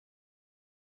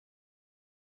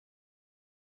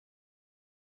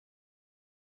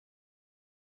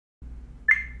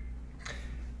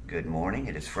Good morning.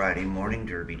 It is Friday morning.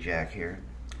 Derby Jack here.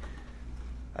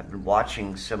 I've been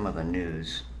watching some of the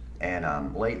news,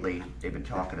 and lately they've been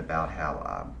talking about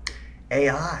how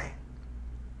AI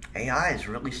is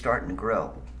really starting to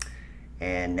grow.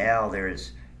 And now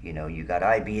there's, you got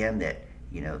IBM that,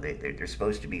 they're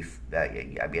supposed to be,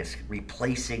 I guess,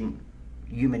 replacing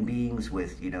human beings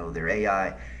with, their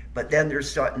AI. But then they're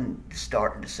starting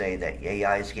to say that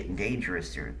AI is getting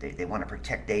dangerous. They want to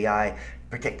protect AI,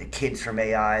 protect the kids from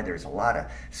AI. There's a lot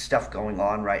of stuff going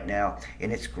on right now,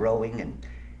 and it's growing.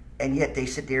 And yet they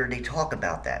sit there and they talk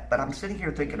about that. But I'm sitting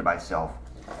here thinking to myself,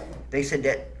 they said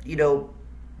that,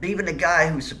 even the guy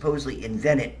who supposedly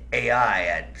invented AI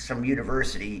at some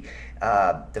university,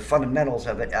 the fundamentals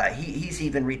of it, he's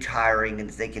even retiring and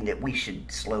thinking that we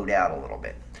should slow down a little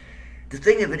bit. The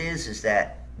thing of it is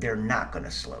that they're not going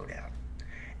to slow down.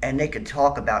 And they can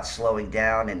talk about slowing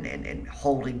down and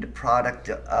holding the product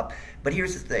up. But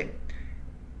here's the thing.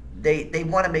 They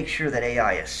want to make sure that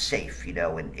AI is safe,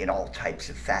 in all types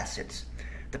of facets.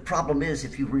 The problem is,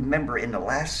 if you remember in the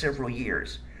last several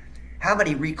years, how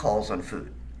many recalls on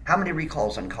food? How many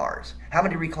recalls on cars? How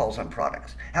many recalls on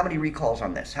products? How many recalls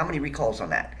on this? How many recalls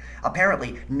on that?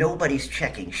 Apparently, nobody's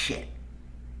checking shit.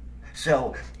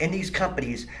 So in these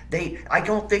companies, I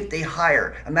don't think they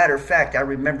hire. A matter of fact, I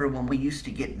remember when we used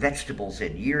to get vegetables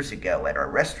in years ago at our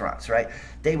restaurants, right?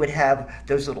 They would have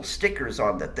those little stickers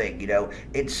on the thing,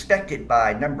 inspected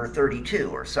by number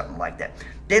 32 or something like that.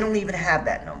 They don't even have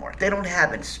that no more. They don't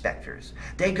have inspectors.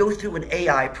 They go through an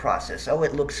AI process. Oh,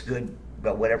 it looks good.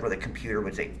 Well, whatever the computer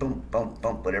would say, boom, boom,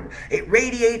 boom, whatever. It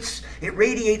radiates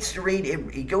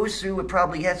it goes through, it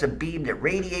probably has a beam that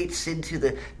radiates into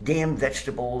the damn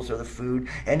vegetables or the food,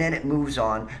 and then it moves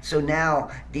on. So now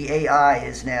the AI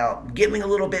is now giving a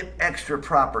little bit extra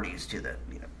properties to the,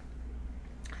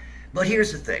 But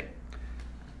here's the thing.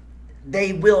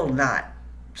 They will not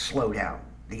slow down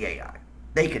the AI.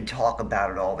 They can talk about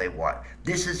it all they want.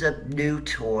 This is a new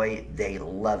toy. They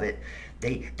love it.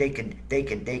 They can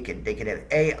have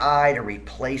AI to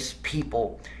replace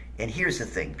people. And here's the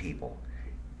thing, people.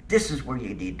 This is where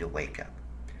you need to wake up.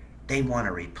 They want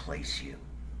to replace you.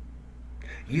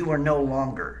 You are no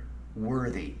longer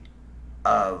worthy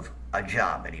of a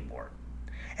job anymore.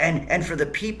 And for the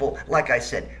people, like I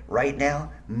said, right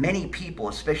now, many people,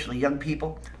 especially young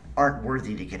people, aren't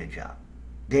worthy to get a job.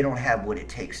 They don't have what it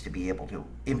takes to be able to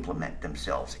implement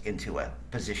themselves into a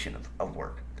position of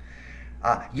work.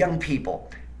 Young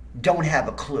people don't have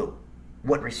a clue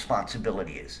what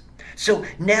responsibility is. So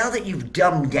now that you've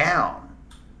dumbed down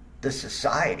the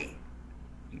society,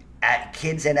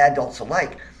 kids and adults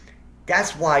alike,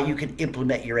 that's why you can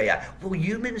implement your AI. Well,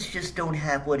 humans just don't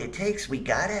have what it takes. We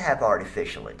got to have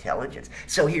artificial intelligence.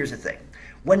 So here's the thing.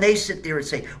 When they sit there and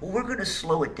say, well, we're going to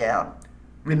slow it down,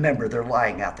 remember, they're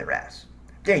lying out their ass.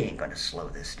 They ain't going to slow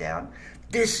this down.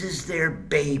 This is their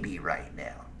baby right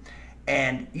now.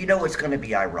 And it's going to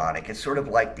be ironic. It's sort of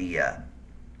like the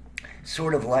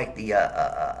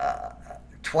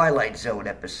Twilight Zone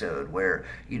episode where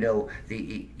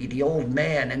the old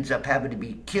man ends up having to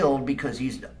be killed because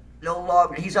he's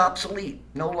obsolete,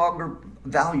 no longer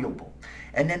valuable.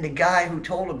 And then the guy who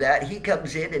told him that, he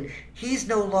comes in and he's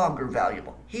no longer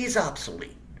valuable. He's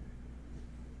obsolete.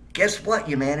 Guess what,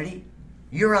 humanity?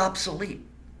 You're obsolete.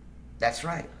 That's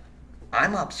right.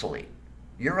 I'm obsolete.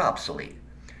 You're obsolete.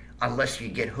 Unless you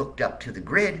get hooked up to the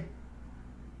grid.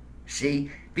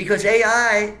 See? Because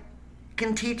AI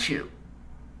can teach you.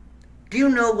 Do you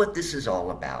know what this is all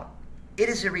about? It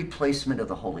is a replacement of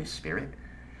the Holy Spirit.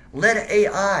 Let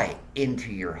AI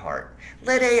into your heart.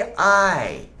 Let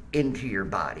AI into your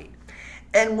body.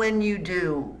 And when you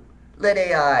do, let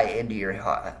AI into your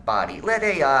body. Let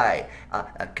AI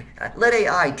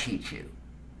teach you.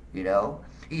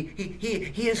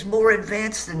 He is more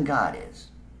advanced than God is.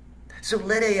 So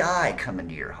let AI come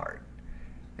into your heart.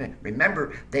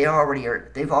 Remember, they've already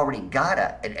got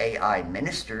an AI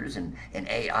ministers and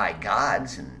AI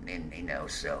gods, and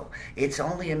so it's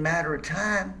only a matter of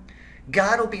time.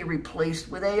 God will be replaced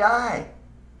with AI.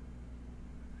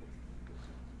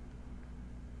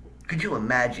 Could you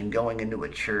imagine going into a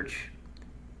church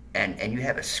and you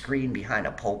have a screen behind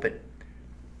a pulpit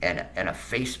and a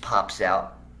face pops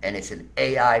out and it's an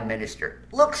AI minister?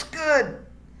 Looks good.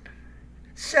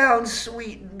 Sounds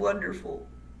sweet and wonderful.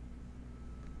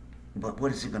 But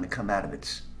what is it going to come out of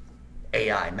its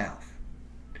AI mouth?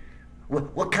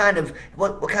 What kind of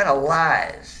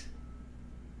lies?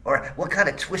 Or what kind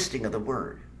of twisting of the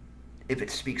word, if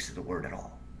it speaks to the word at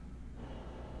all?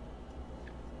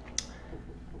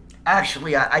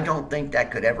 Actually, I don't think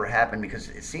that could ever happen, because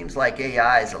it seems like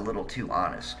AI is a little too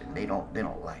honest, and they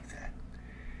don't like that.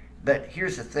 But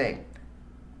here's the thing.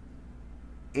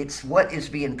 It's what is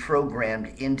being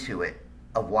programmed into it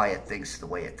of why it thinks the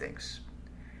way it thinks.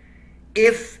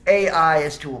 If AI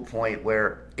is to a point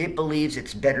where it believes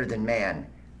it's better than man,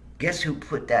 guess who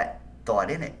put that thought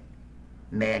in it?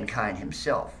 Mankind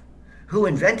himself. Who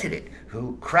invented it?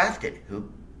 Who crafted it?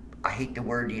 Who, I hate the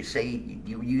word you say,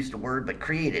 you use the word, but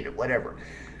created it, whatever.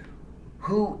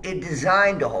 Who it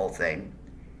designed the whole thing,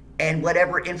 and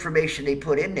whatever information they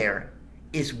put in there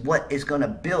is what is going to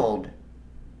build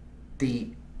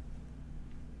the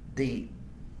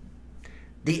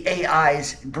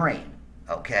AI's brain,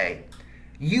 okay?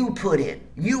 You put in,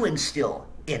 you instill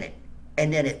in it,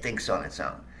 and then it thinks on its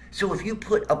own. So if you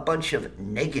put a bunch of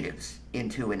negatives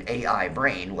into an AI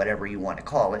brain, whatever you want to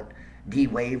call it,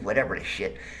 D-Wave, whatever the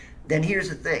shit, then here's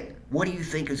the thing. What do you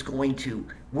think is going to,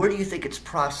 where do you think its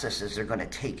processes are going to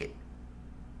take it?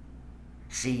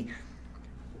 See,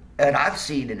 and I've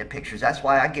seen in the pictures, that's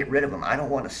why I get rid of them. I don't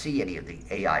want to see any of the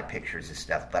AI pictures and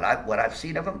stuff, but what I've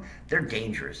seen of them, they're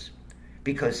dangerous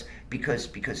because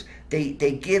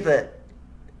they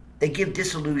give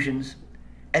disillusions,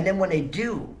 and then when they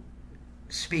do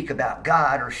speak about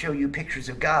God or show you pictures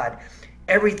of God,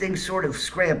 everything's sort of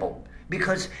scrambled.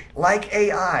 Because like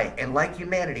AI and like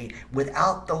humanity,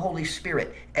 without the Holy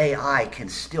Spirit, AI can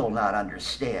still not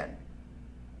understand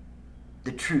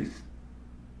the truth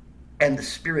and the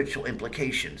spiritual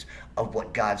implications of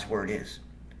what God's word is.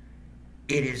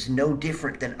 It is no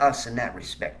different than us in that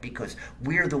respect because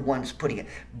we're the ones putting it.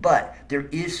 But there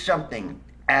is something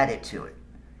added to it.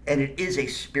 And it is a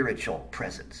spiritual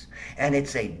presence. And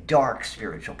it's a dark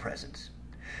spiritual presence.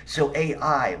 So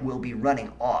AI will be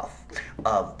running off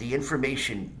of the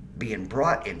information being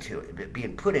brought into it,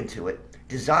 being put into it,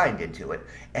 designed into it.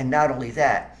 And not only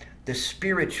that, the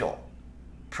spiritual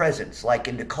presence, like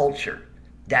in the culture,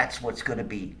 that's what's going to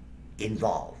be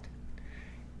involved.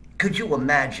 Could you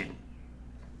imagine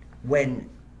when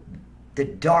the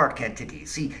dark entity,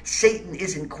 see, Satan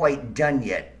isn't quite done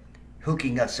yet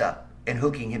hooking us up and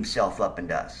hooking himself up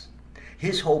into us.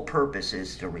 His whole purpose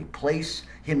is to replace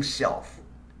himself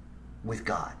with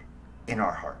God in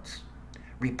our hearts.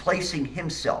 Replacing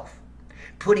himself,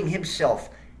 putting himself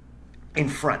in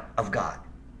front of God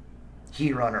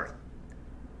here on earth.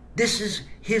 This is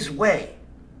his way,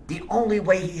 the only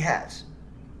way he has.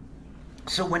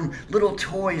 So when little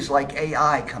toys like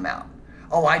AI come out,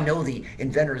 oh, I know the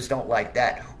inventors don't like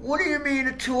that. What do you mean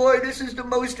a toy? This is the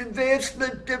most advanced,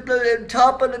 the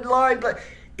top of the line. But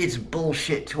it's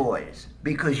bullshit toys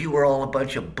because you are all a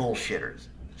bunch of bullshitters.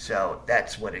 So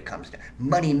that's what it comes to.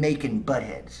 Money-making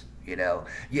buttheads, you know.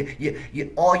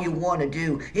 All you want to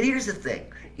do, and here's the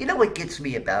thing. You know what gets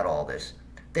me about all this?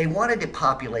 They wanted to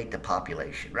populate the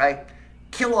population, right?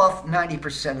 Kill off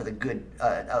 90%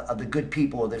 of the good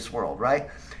people of this world, right?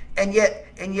 And yet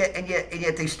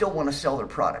they still want to sell their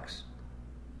products.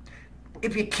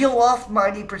 If you kill off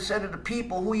 90% of the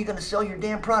people, who are you going to sell your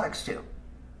damn products to?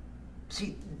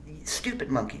 See, stupid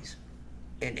monkeys.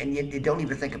 And you don't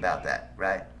even think about that,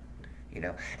 right? You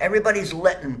know, everybody's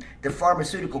letting the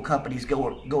pharmaceutical companies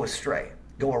go astray,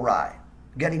 go awry.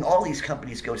 Getting all these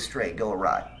companies go astray, go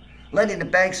awry. Letting the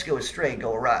banks go astray,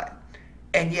 go awry.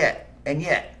 And yet,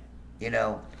 you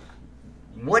know,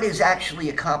 what is actually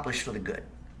accomplished for the good?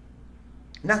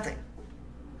 Nothing.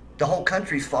 The whole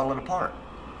country's falling apart.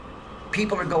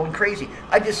 People are going crazy.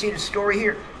 I just seen a story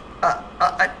here.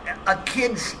 A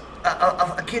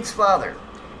kid's father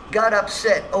got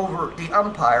upset over the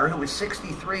umpire who was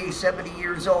 63, 70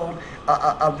 years old,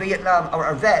 a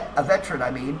veteran, I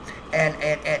mean,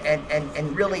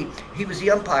 and really he was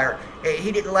the umpire.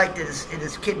 He didn't like that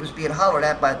his kid was being hollered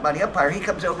at by the umpire. He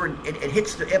comes over and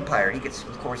hits the umpire. He gets,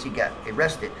 of course, he got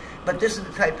arrested. But this is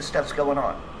the type of stuff's going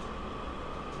on.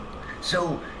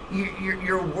 So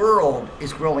your world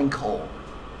is growing cold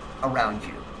around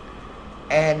you.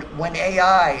 And when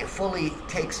AI fully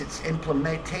takes its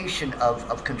implementation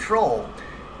of control,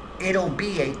 it'll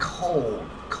be a cold,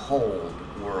 cold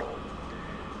world.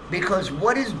 Because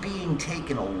what is being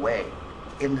taken away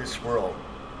in this world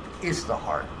is the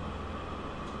heart.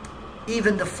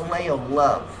 Even the phileo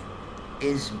love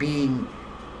is being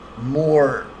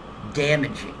more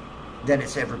damaging than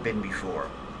it's ever been before.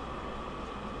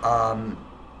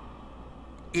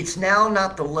 It's now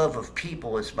not the love of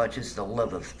people as much as the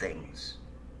love of things.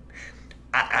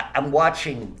 I'm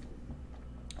watching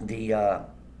the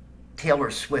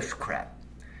Taylor Swift crap,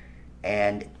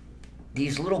 and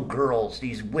these little girls,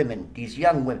 these women, these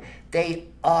young women, they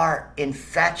are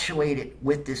infatuated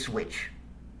with this witch,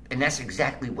 and that's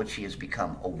exactly what she has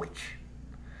become, a witch.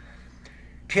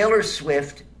 Taylor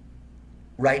Swift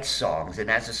writes songs,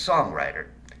 and as a songwriter,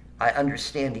 I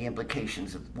understand the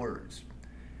implications of words.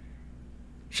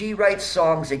 She writes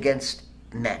songs against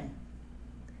men.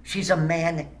 She's a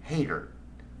man hater,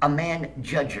 a man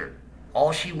judger.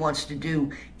 All she wants to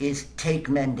do is take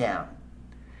men down.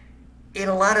 And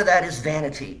a lot of that is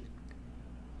vanity.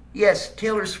 Yes,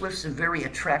 Taylor Swift's a very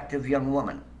attractive young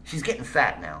woman. She's getting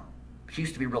fat now. She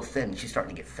used to be real thin. She's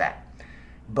starting to get fat.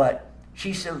 But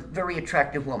she's a very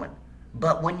attractive woman.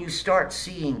 But when you start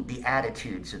seeing the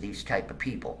attitudes of these type of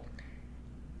people,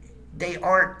 they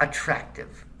aren't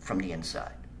attractive from the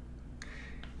inside.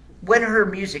 When her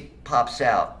music pops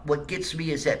out, what gets me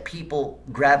is that people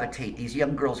gravitate, these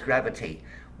young girls gravitate.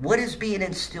 What is being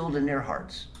instilled in their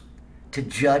hearts? To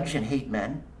judge and hate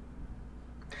men?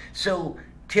 So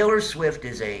Taylor Swift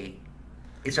is a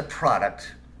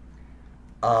product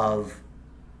of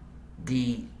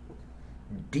the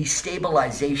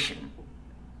destabilization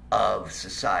of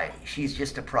society. She's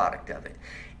just a product of it.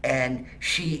 And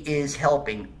she is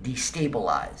helping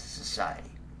destabilize society.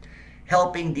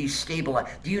 Helping destabilize.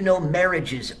 Do you know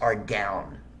marriages are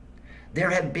down? There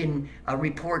have been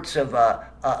reports of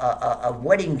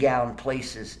wedding gown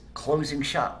places closing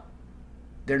shop.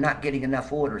 They're not getting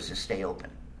enough orders to stay open.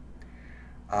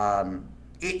 So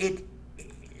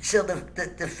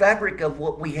the fabric of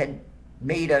what we had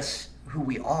made us who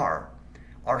we are,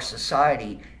 our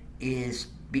society, is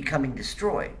becoming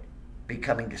destroyed,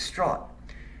 becoming distraught.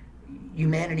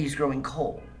 Humanity is growing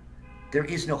cold. There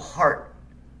is no heart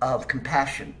of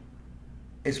compassion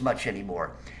as much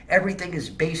anymore. Everything is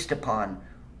based upon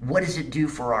what does it do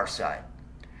for our side.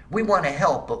 We want to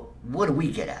help, but what do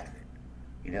we get out of it?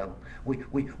 You know,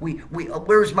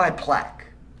 where's my plaque?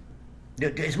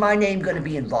 Is my name going to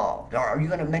be involved? Or are you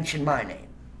going to mention my name?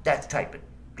 That type of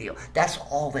deal. That's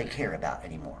all they care about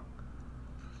anymore.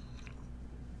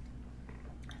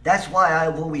 That's why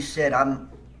I've always said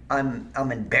I'm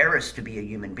embarrassed to be a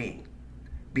human being,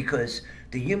 because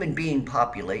the human being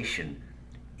population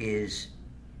is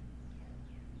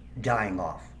dying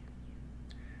off.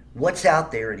 What's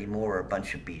out there anymore are a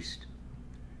bunch of beasts.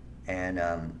 And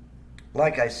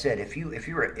like I said, if you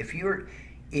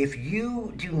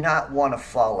do not want to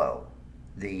follow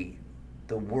the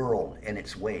world and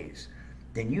its ways,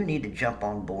 then you need to jump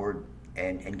on board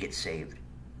and get saved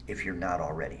if you're not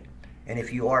already. And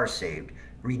if you are saved,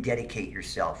 rededicate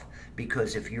yourself,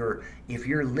 because if you're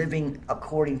living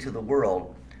according to the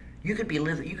world, you could be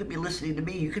listening to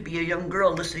me. You could be a young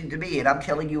girl listening to me, and I'm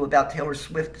telling you about Taylor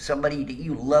Swift, somebody that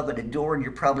you love and adore, and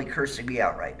you're probably cursing me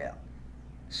out right now.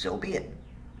 So be it.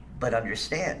 But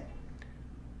understand,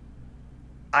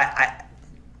 I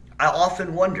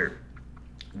often wonder,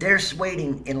 they're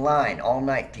waiting in line all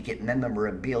night to get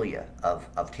memorabilia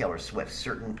of Taylor Swift,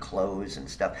 certain clothes and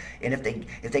stuff. And if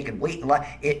they could wait in line,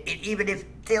 even if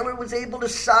Taylor was able to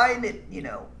sign it, you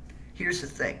know, here's the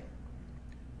thing.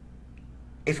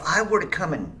 If I were to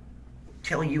come and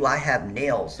tell you I have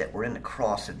nails that were in the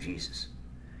cross of Jesus,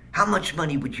 how much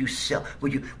money would you sell?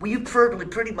 Well, you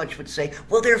pretty much would say,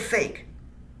 well, they're fake.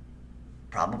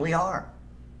 Probably are.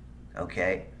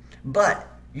 Okay? But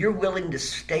you're willing to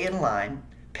stay in line,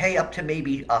 pay up to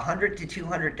maybe $100 to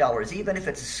 $200, even if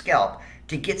it's a scalp,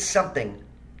 to get something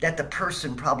that the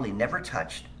person probably never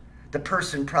touched, the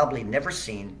person probably never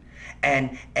seen,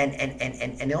 and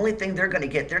the only thing they're going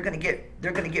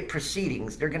to get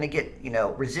proceedings, they're going to get, you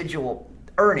know, residual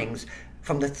earnings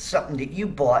from something that you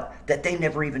bought that they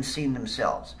never even seen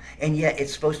themselves, and yet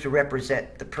it's supposed to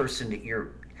represent the person that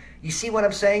you're. You see what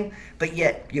I'm saying? But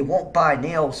yet you won't buy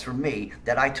nails from me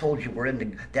that I told you were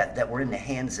in that were in the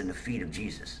hands and the feet of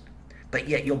Jesus. But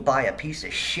yet you'll buy a piece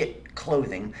of shit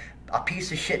clothing, a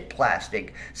piece of shit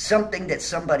plastic, something that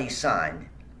somebody signed.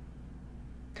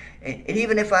 And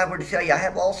even if I were to tell you I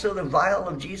have also the vial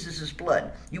of Jesus'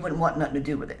 blood, you wouldn't want nothing to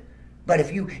do with it. But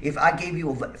if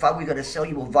I were going to sell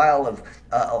you a vial of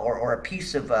or a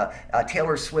piece of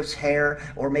Taylor Swift's hair,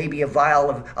 or maybe a vial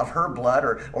of her blood,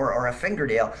 or a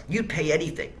fingernail, you'd pay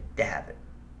anything to have it.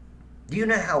 Do you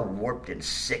know how warped and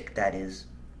sick that is?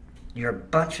 You're a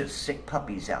bunch of sick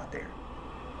puppies out there,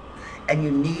 and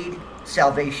you need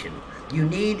salvation. You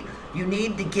need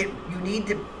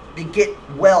to get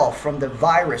well from the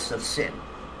virus of sin.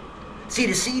 See,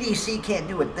 the CDC can't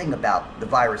do a thing about the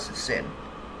virus of sin,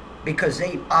 because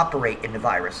they operate in the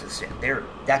virus of sin.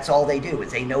 That's all they do,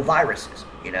 is they know viruses.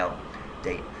 You know,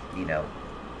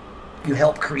 you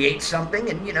help create something,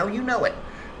 and you know it.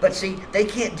 But see, they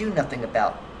can't do nothing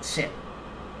about sin.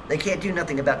 They can't do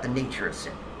nothing about the nature of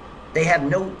sin. They have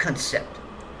no concept.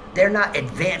 They're not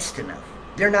advanced enough.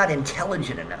 They're not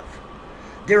intelligent enough.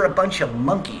 They're a bunch of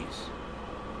monkeys.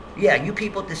 Yeah, you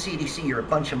people at the CDC, you're a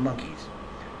bunch of monkeys.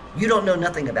 You don't know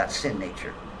nothing about sin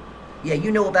nature. Yeah,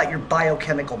 you know about your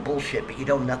biochemical bullshit, but you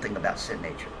know nothing about sin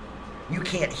nature. you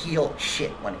can't heal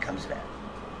shit when it comes to that.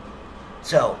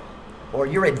 So, or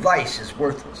your advice is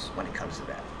worthless when it comes to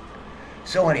that.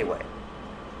 So anyway,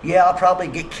 yeah, I'll probably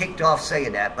get kicked off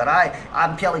saying that, but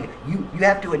I'm telling you, you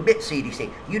have to admit,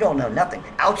 CDC, you don't know nothing.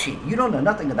 Ouchie, you don't know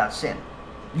nothing about sin.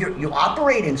 You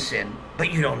operate in sin,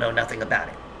 but you don't know nothing about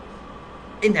it.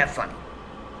 Isn't that funny?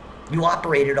 You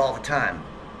operate it all the time,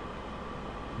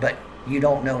 but you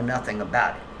don't know nothing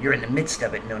about it. You're in the midst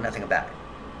of it and know nothing about it.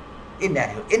 Isn't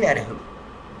that a hoot?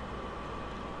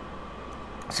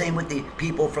 Same with the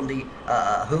people from the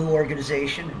WHO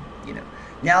organization. You know,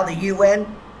 now the UN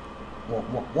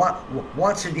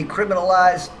wants to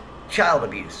decriminalize child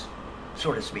abuse,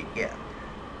 so to speak.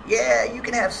 Yeah, you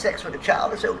can have sex with a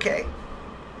child. It's okay.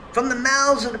 From the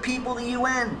mouths of the people, the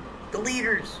UN, the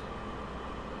leaders.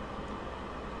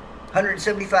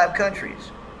 175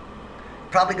 countries.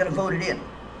 Probably going to vote it in.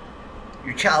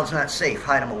 Your child's not safe.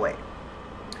 Hide them away.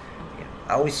 Yeah.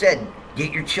 I always said,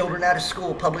 get your children out of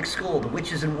school, public school. The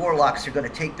witches and warlocks are going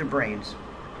to take their brains,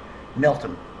 melt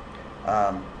them.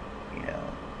 You know,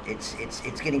 it's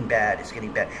getting bad. It's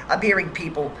getting bad. I'm hearing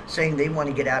people saying they want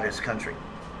to get out of this country.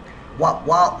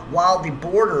 While the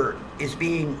border is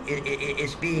being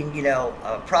you know,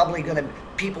 probably going to,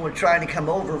 people are trying to come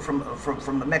over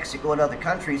from Mexico and other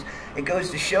countries. It goes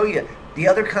to show you the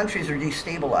other countries are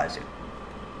destabilizing.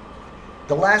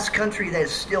 The last country that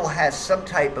still has some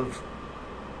type of,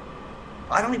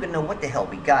 I don't even know what the hell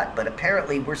we got, but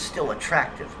apparently we're still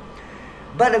attractive.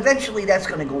 But eventually that's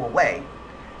going to go away,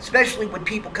 especially when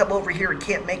people come over here and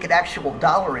can't make an actual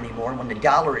dollar anymore, when the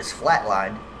dollar is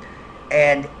flatlined.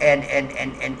 And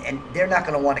they're not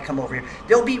going to want to come over here.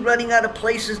 They'll be running out of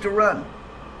places to run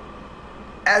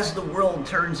as the world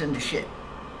turns into shit.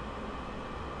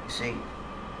 You see?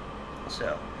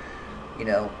 So, you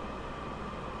know,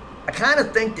 I kind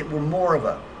of think that we're more of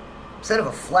a, instead of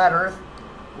a flat Earth,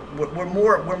 we're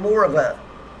more of a,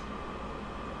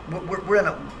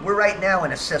 we're right now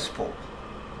in a cesspool.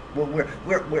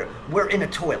 We're in a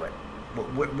toilet.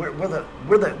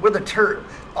 We're the turd.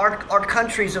 Our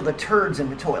countries are the turds in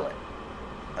the toilet.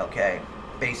 Okay,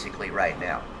 basically right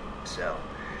now. So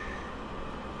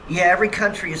yeah, every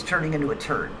country is turning into a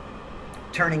turd,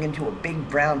 turning into a big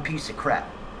brown piece of crap,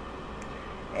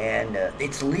 and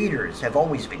its leaders have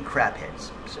always been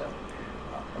crapheads. So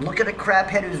look at a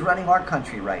craphead who's running our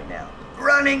country right now.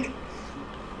 Running.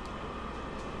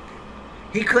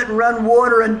 He couldn't run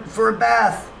water for a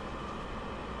bath.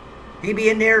 He'd be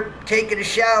in there taking a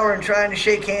shower and trying to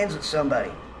shake hands with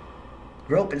somebody.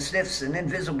 Groping sniffs an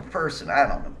invisible person. I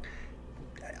don't know.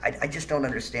 I just don't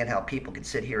understand how people can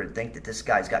sit here and think that this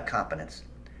guy's got competence.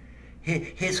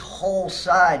 His whole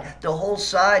side, the whole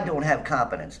side don't have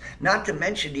competence. Not to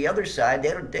mention the other side,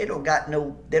 they don't got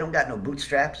no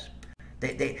bootstraps.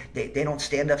 They don't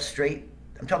stand up straight.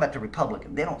 I'm talking about the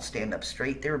Republican. They don't stand up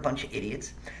straight. They're a bunch of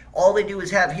idiots. All they do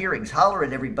is have hearings, holler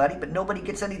at everybody, but nobody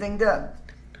gets anything done.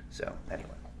 So,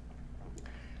 anyway.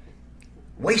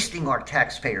 Wasting our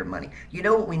taxpayer money. You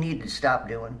know what we need to stop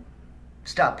doing?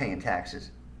 Stop paying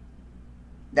taxes.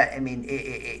 I mean,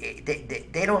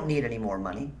 they don't need any more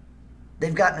money.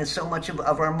 They've gotten us so much of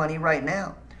our money right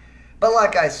now. But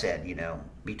like I said, you know,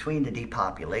 between the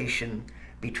depopulation,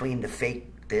 between the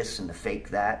fake this and the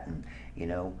fake that, and, you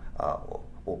know,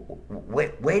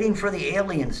 waiting for the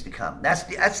aliens to come. That's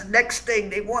the next thing.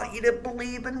 They want you to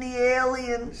believe in the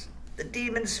aliens. The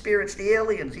demon spirits, the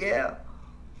aliens, yeah.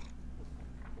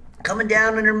 Coming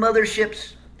down in their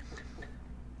motherships.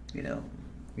 You know,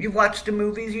 you've watched the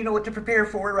movies, you know what to prepare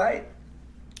for, right?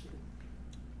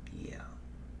 Yeah.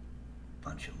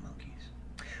 Bunch of monkeys.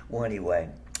 Well, anyway,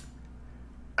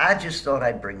 I just thought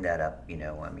I'd bring that up, you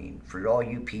know. I mean, for all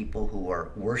you people who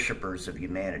are worshipers of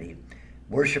humanity,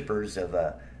 worshipers of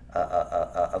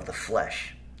the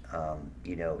flesh.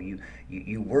 You know,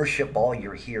 you worship all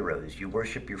your heroes. You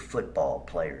worship your football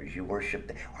players. You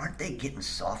worship aren't they getting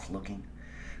soft looking?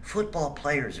 Football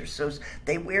players are so,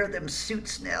 they wear them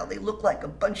suits now. They look like a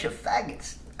bunch of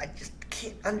faggots. I just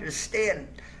can't understand.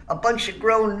 A bunch of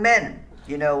grown men,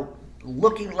 you know,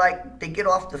 looking like they get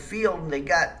off the field and they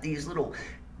got these little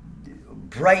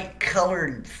bright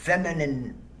colored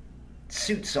feminine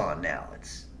suits on now.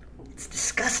 It's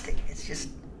disgusting. It's just,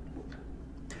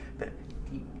 but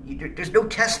there's no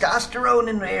testosterone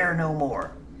in the air no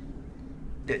more.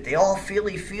 They all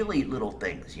feely little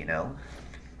things, you know.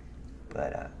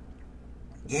 But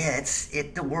yeah,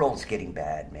 the world's getting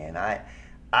bad, man.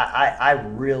 I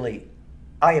really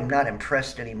am not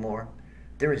impressed anymore.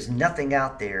 There is nothing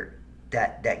out there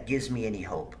that gives me any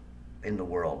hope in the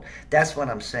world. That's what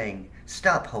I'm saying.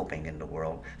 Stop hoping in the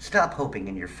world. Stop hoping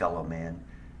in your fellow man.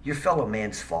 Your fellow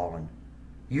man's fallen.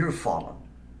 You're fallen.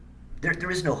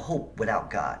 There is no hope without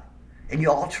God. And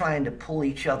you're all trying to pull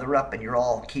each other up, and you're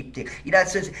all it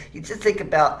says, you just think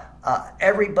about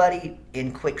everybody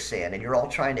in quicksand, and you're all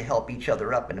trying to help each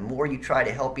other up. And the more you try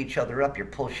to help each other up, you're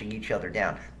pushing each other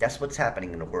down. That's what's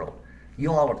happening in the world.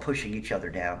 You all are pushing each other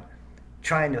down,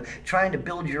 trying to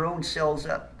build your own selves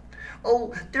up.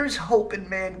 Oh, there's hope in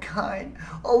mankind.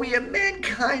 Oh yeah,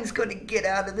 mankind's going to get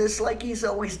out of this like he's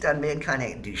always done. Mankind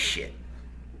ain't do shit.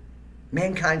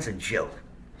 Mankind's a joke.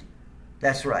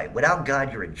 That's right. Without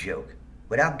God, you're a joke.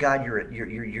 Without God,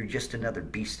 you're just another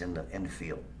beast in the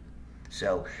field.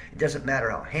 So it doesn't matter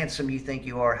how handsome you think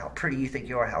you are, how pretty you think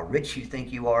you are, how rich you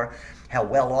think you are, how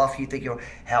well off you think you are,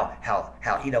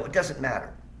 how it doesn't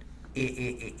matter.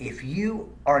 If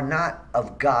you are not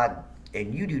of God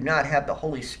and you do not have the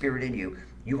Holy Spirit in you,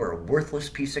 you are a worthless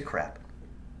piece of crap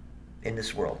in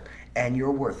this world. And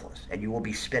you're worthless, and you will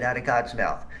be spit out of God's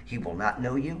mouth. He will not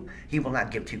know you. He will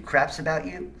not give two craps about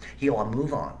you. He will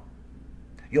move on.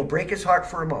 You'll break his heart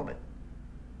for a moment.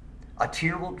 A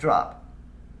tear will drop,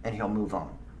 and he'll move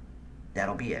on.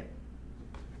 That'll be it.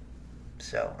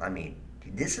 So, I mean,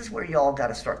 this is where y'all got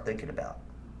to start thinking about.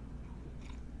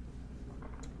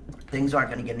 Things aren't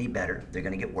going to get any better. They're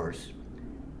going to get worse.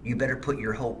 You better put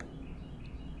your hope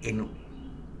in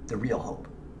the real hope.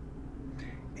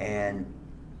 And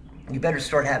you better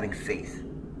start having faith.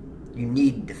 You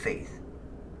need the faith.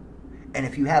 And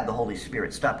if you have the Holy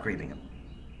Spirit, stop grieving him.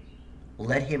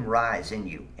 Let him rise in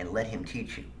you and let him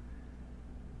teach you.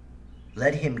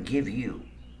 Let him give you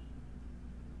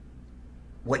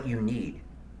what you need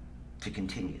to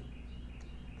continue.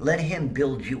 Let him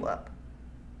build you up.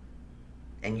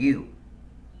 And you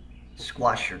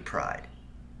squash your pride.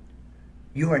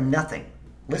 You are nothing.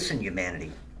 Listen,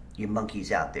 humanity, you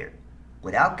monkeys out there.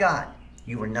 Without God,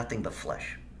 you are nothing but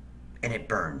flesh. And it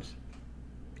burns.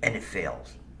 And it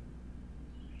fails.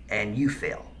 And you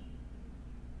fail.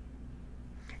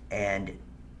 And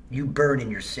you burn in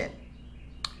your sin.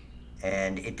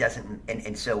 And it doesn't,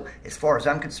 and so as far as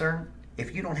I'm concerned,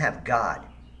 if you don't have God,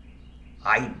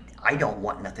 I don't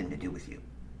want nothing to do with you.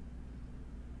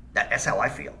 That's how I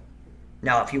feel.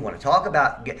 Now, if you want to talk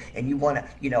about, and you want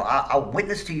to, I'll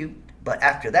witness to you, but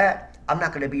after that, I'm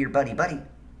not going to be your buddy.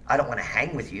 I don't want to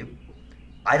hang with you.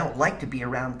 I don't like to be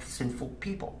around sinful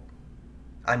people.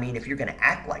 I mean, if you're going to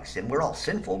act like sin, we're all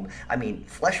sinful,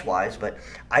 flesh-wise, but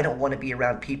I don't want to be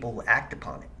around people who act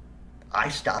upon it. I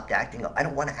stopped acting. I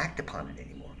don't want to act upon it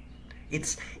anymore.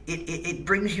 It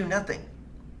brings you nothing.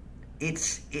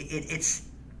 It's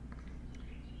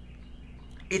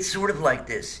sort of like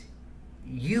this.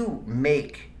 You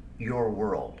make your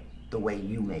world the way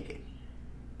you make it.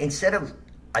 Instead of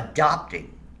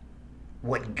adopting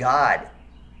what God,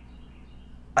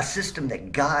 a system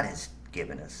that God has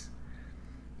given us,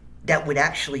 that would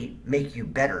actually make you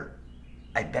better,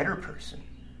 a better person,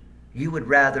 you would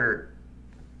rather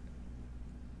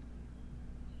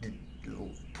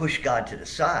push God to the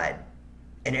side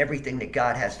and everything that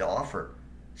God has to offer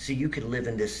so you can live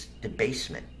in this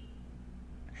debasement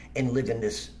and live in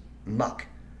this muck.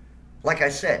 Like I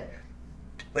said,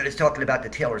 when it's talking about the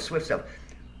Taylor Swift stuff,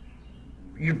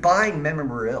 you're buying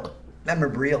memorabilia,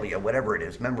 whatever it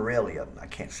is, memorabilia, I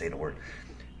can't say the word.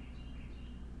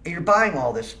 You're buying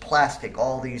all this plastic,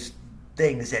 all these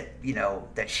things that,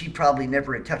 that she probably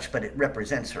never had touched, but it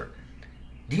represents her.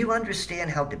 Do you understand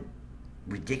how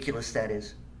ridiculous that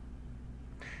is?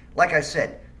 Like I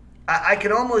said, I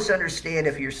can almost understand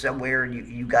if you're somewhere and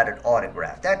you got an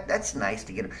autograph. That's nice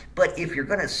to get it. But if you're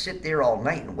going to sit there all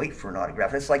night and wait for an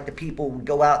autograph, it's like the people who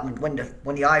go out and when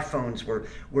the iPhones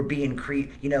were being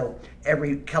created,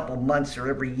 every couple months or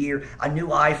every year, a new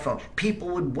iPhone. People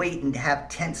would wait and have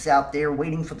tents out there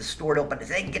waiting for the store to open.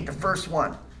 They can get the first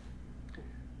one.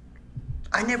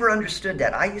 I never understood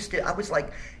that. I was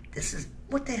like,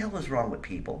 what the hell is wrong with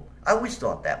people? I always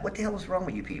thought that. What the hell is wrong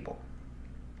with you people?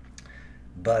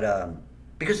 But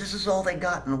because this is all they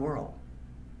got in the world.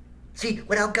 See,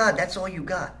 without God, that's all you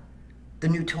got. The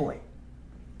new toy,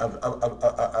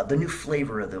 of the new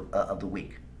flavor of the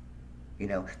week.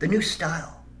 The new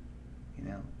style.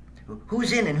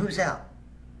 Who's in and who's out.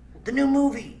 The new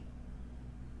movie.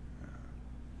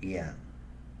 Yeah.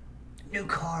 New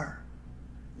car.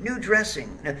 New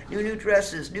dressing. New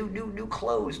dresses. New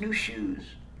clothes. New shoes.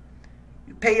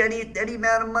 You pay any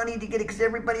amount of money to get it because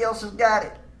everybody else has got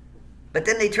it. But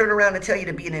then they turn around and tell you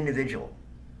to be an individual.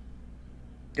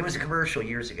 There was a commercial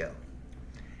years ago.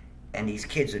 And these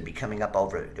kids would be coming up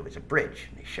over, there was a bridge.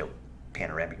 And they showed a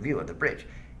panoramic view of the bridge.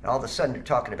 And all of a sudden they're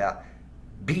talking about,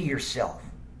 be yourself.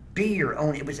 Be your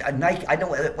own. It was a Nike, I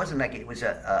know it wasn't Nike, it was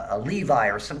a Levi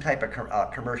or some type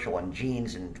of commercial on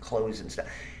jeans and clothes and stuff.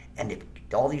 and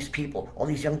all these people, all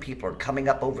these young people are coming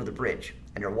up over the bridge,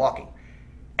 and they're walking.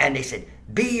 And they said,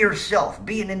 be yourself,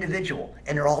 be an individual.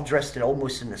 And they're all dressed in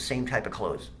almost in the same type of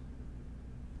clothes.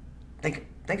 Think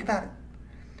about it.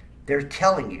 They're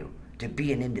telling you to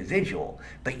be an individual,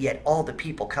 but yet all the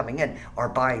people coming in are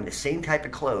buying the same type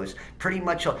of clothes, pretty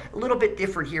much a little bit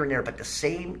different here and there, but the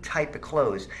same type of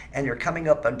clothes. And they're coming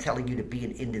up and telling you to be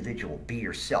an individual, be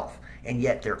yourself. And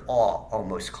yet they're all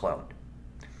almost cloned.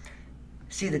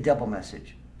 See the double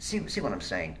message? See what I'm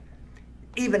saying?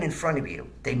 Even in front of you,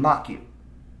 they mock you.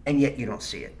 And yet you don't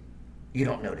see it. You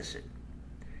don't notice it.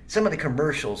 Some of the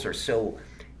commercials are so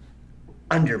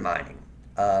undermining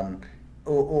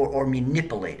or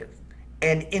manipulative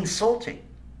and insulting.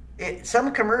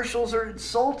 Some commercials are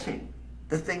insulting,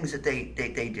 the things that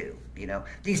they do. You know,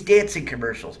 these dancing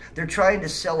commercials. They're trying to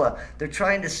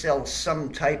sell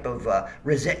some type of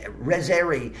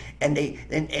rosary, and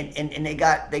they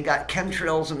got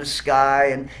chemtrails in the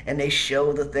sky, and they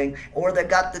show the thing, or they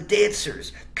got the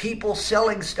dancers, people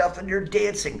selling stuff, and they're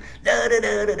dancing, da da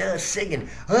da da da, singing,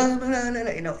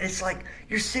 you know. It's like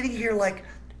you're sitting here like.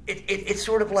 It's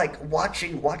sort of like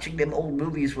watching them old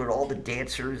movies with all the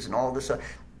dancers and all this stuff.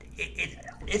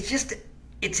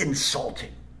 It's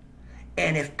insulting.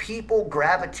 And if people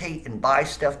gravitate and buy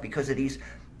stuff because of these,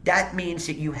 that means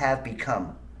that you have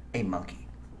become a monkey.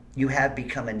 You have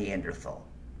become a Neanderthal,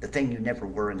 the thing you never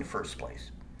were in the first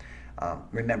place.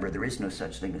 Remember, there is no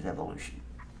such thing as evolution.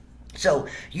 So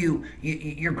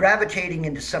you're gravitating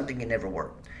into something you never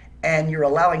were, and you're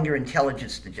allowing your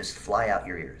intelligence to just fly out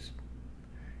your ears.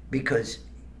 Because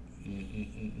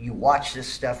you watch this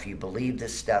stuff, you believe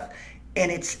this stuff, and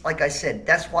it's, like I said,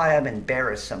 that's why I'm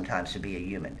embarrassed sometimes to be a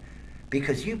human.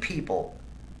 Because you people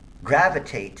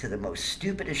gravitate to the most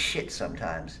stupidest shit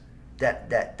sometimes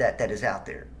that is out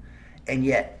there. And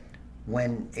yet,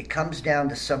 when it comes down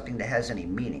to something that has any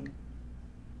meaning,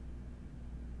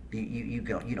 you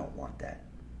don't want that.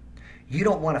 You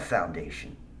don't want a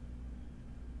foundation.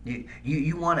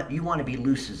 You want to be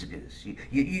loose as a goose.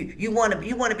 You want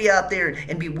to be out there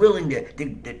and be willing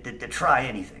to try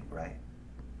anything, right?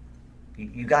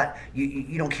 You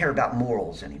don't care about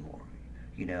morals anymore.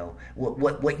 You know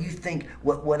what you think,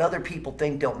 what other people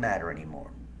think don't matter anymore.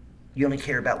 You only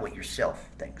care about what yourself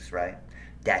thinks, right?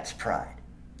 That's pride.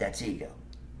 That's ego.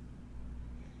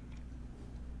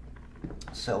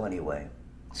 So anyway.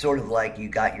 Sort of like you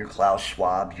got your Klaus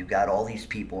Schwab, you got all these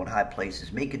people in high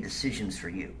places making decisions for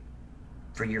you,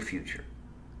 for your future,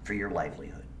 for your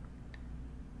livelihood.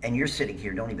 And you're sitting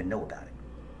here, don't even know about it.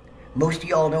 Most of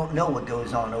y'all don't know what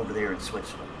goes on over there in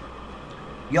Switzerland.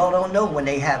 Y'all don't know when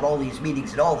they have all these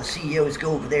meetings and all the CEOs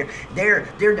go over there. They're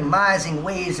demising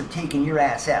ways of taking your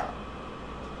ass out.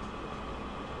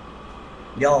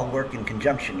 Y'all work in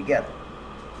conjunction together.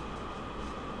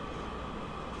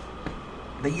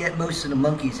 But yet most of the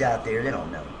monkeys out there, they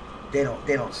don't know. They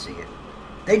don't see it.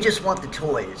 They just want the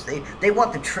toys. They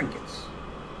want the trinkets.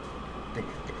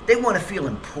 They want to feel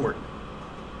important.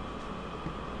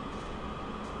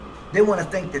 They want to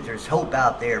think that there's hope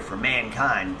out there for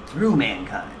mankind, through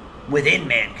mankind, within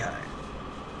mankind.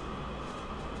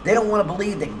 They don't want to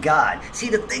believe that God. See,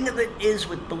 the thing of it is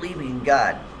with believing in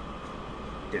God,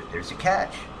 there's a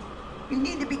catch. You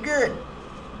need to be good.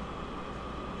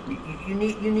 You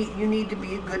need to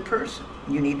be a good person.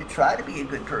 You need to try to be a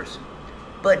good person.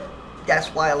 But that's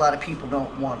why a lot of people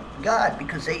don't want God,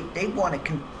 because they want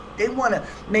to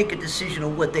make a decision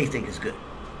on what they think is good.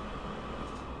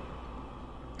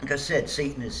 Like I said,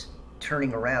 Satan is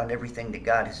turning around everything that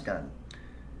God has done.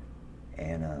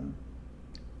 And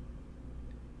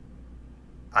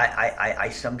I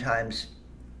sometimes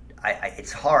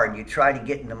it's hard. You try to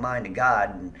get in the mind of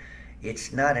God, and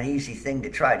it's not an easy thing to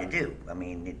try to do. I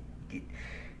mean,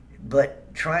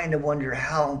 but trying to wonder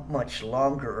how much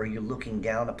longer are you looking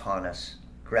down upon us,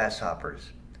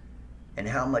 grasshoppers, and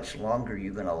how much longer are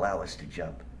you going to allow us to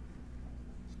jump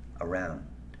around?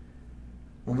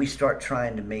 When we start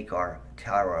trying to make our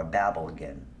Tower of Babel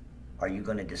again, are you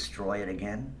going to destroy it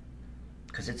again?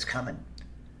 Because it's coming.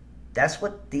 That's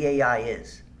what the AI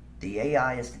is. The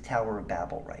AI is the Tower of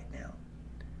Babel right now.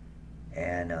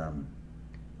 And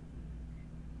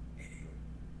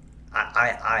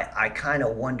I kind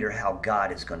of wonder how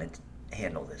God is going to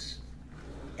handle this.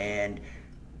 And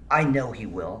I know he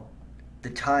will.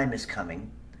 The time is coming.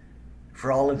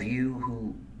 For all of you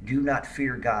who do not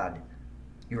fear God,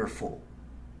 you're a fool.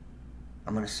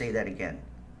 I'm going to say that again.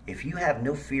 If you have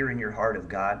no fear in your heart of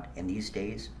God in these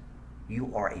days,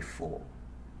 you are a fool.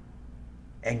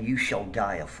 And you shall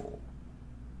die a fool.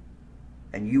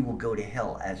 And you will go to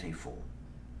hell as a fool.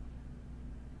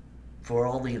 For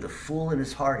only the fool in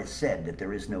his heart has said that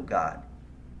there is no God.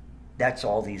 That's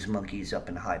all these monkeys up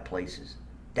in high places.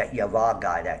 That Yavah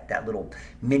guy, that little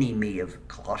mini-me of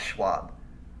Klaus Schwab.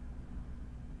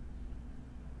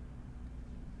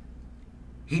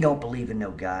 He don't believe in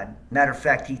no God. Matter of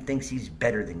fact, he thinks he's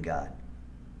better than God.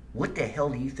 What the hell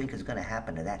do you think is going to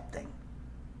happen to that thing?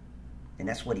 And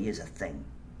that's what he is, a thing.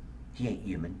 He ain't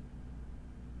human.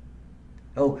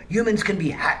 Oh, humans can be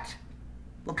hacked.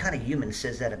 What kind of human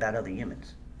says that about other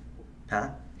humans? Huh?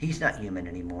 He's not human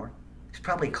anymore. He's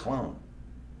probably a clone.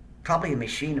 Probably a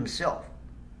machine himself.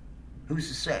 Who's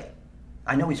to say?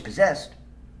 I know he's possessed.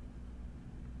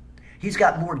 He's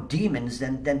got more demons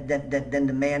than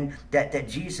the man that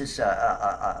Jesus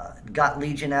got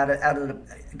legion out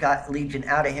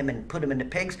of him and put him into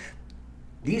pigs.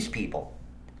 These people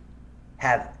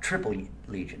have triple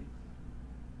legion.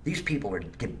 These people are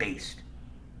debased,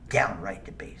 downright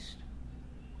debased.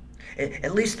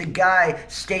 At least the guy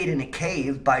stayed in a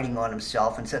cave biting on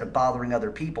himself instead of bothering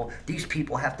other people. These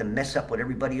people have to mess up with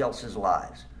everybody else's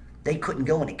lives. They couldn't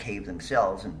go in a cave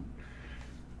themselves, and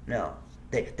no.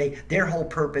 Their whole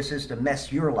purpose is to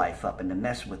mess your life up and to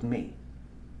mess with me.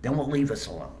 They won't leave us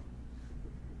alone.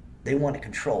 They want to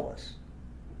control us.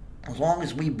 As long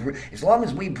as we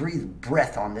breathe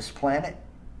breath on this planet,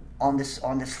 on this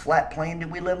flat plane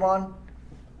that we live on,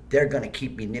 they're going to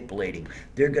keep manipulating.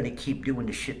 They're going to keep doing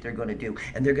the shit they're going to do,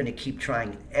 and they're going to keep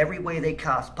trying every way they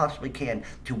possibly can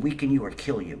to weaken you or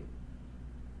kill you.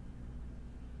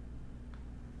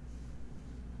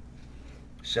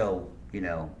 So, you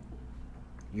know,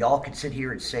 y'all can sit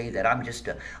here and say that I'm just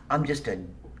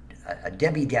a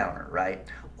Debbie Downer, right?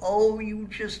 Oh, you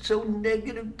just so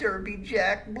negative, Derby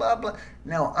Jack, blah, blah.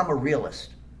 No, I'm a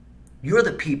realist. You're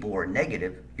the people who are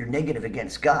negative. You're negative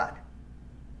against God.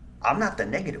 I'm not the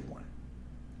negative one.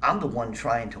 I'm the one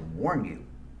trying to warn you.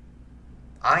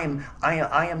 I am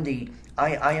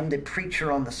the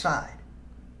preacher on the side.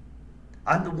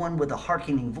 I'm the one with a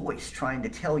hearkening voice trying to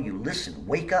tell you, listen,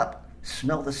 wake up,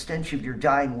 smell the stench of your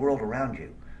dying world around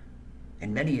you.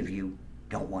 And many of you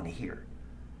don't want to hear.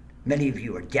 Many of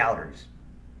you are doubters.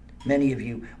 Many of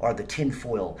you are the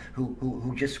tinfoil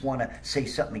who just want to say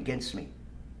something against me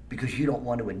because you don't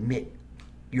want to admit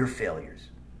your failures.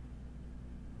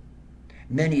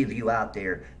 Many of you out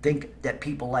there think that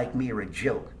people like me are a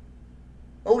joke.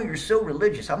 Oh, you're so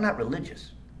religious. I'm not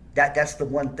religious. That's the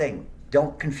one thing.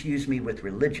 Don't confuse me with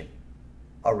religion.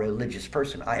 A religious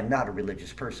person. I am not a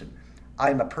religious person. I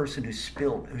am a person who's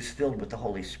filled with the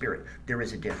Holy Spirit. There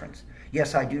is a difference.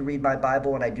 Yes, I do read my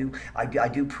Bible and I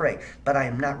do pray, but I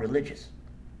am not religious.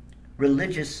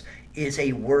 Religious is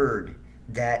a word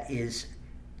that is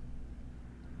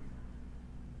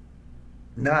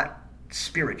not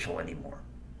spiritual anymore.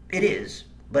 It is,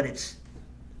 but it's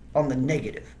on the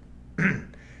negative.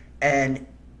 And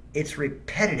it's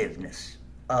repetitiveness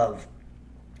of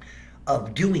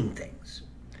doing things.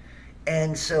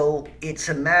 And so it's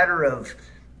a matter of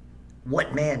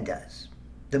what man does,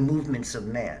 the movements of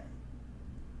man.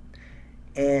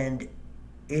 And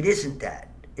it isn't that.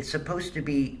 It's supposed to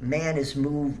be man is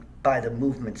moved by the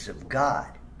movements of God.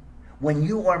 When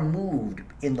you are moved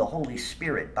in the Holy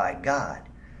Spirit by God,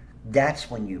 that's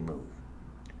when you move.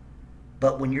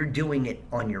 But when you're doing it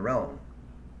on your own,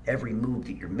 every move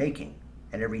that you're making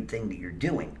and everything that you're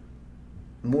doing,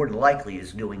 more than likely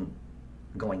is going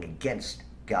against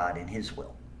God and His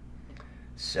will.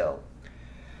 So,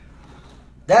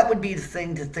 that would be the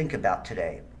thing to think about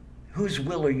today. Whose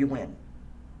will are you in?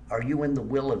 Are you in the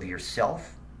will of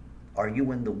yourself? Are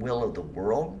you in the will of the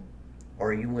world? Or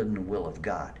are you in the will of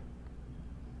God?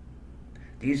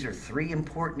 These are three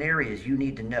important areas you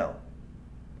need to know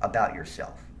about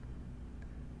yourself.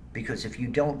 Because if you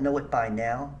don't know it by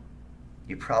now,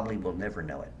 you probably will never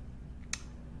know it.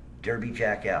 Derby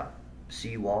Jack out.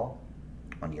 See you all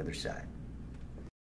on the other side.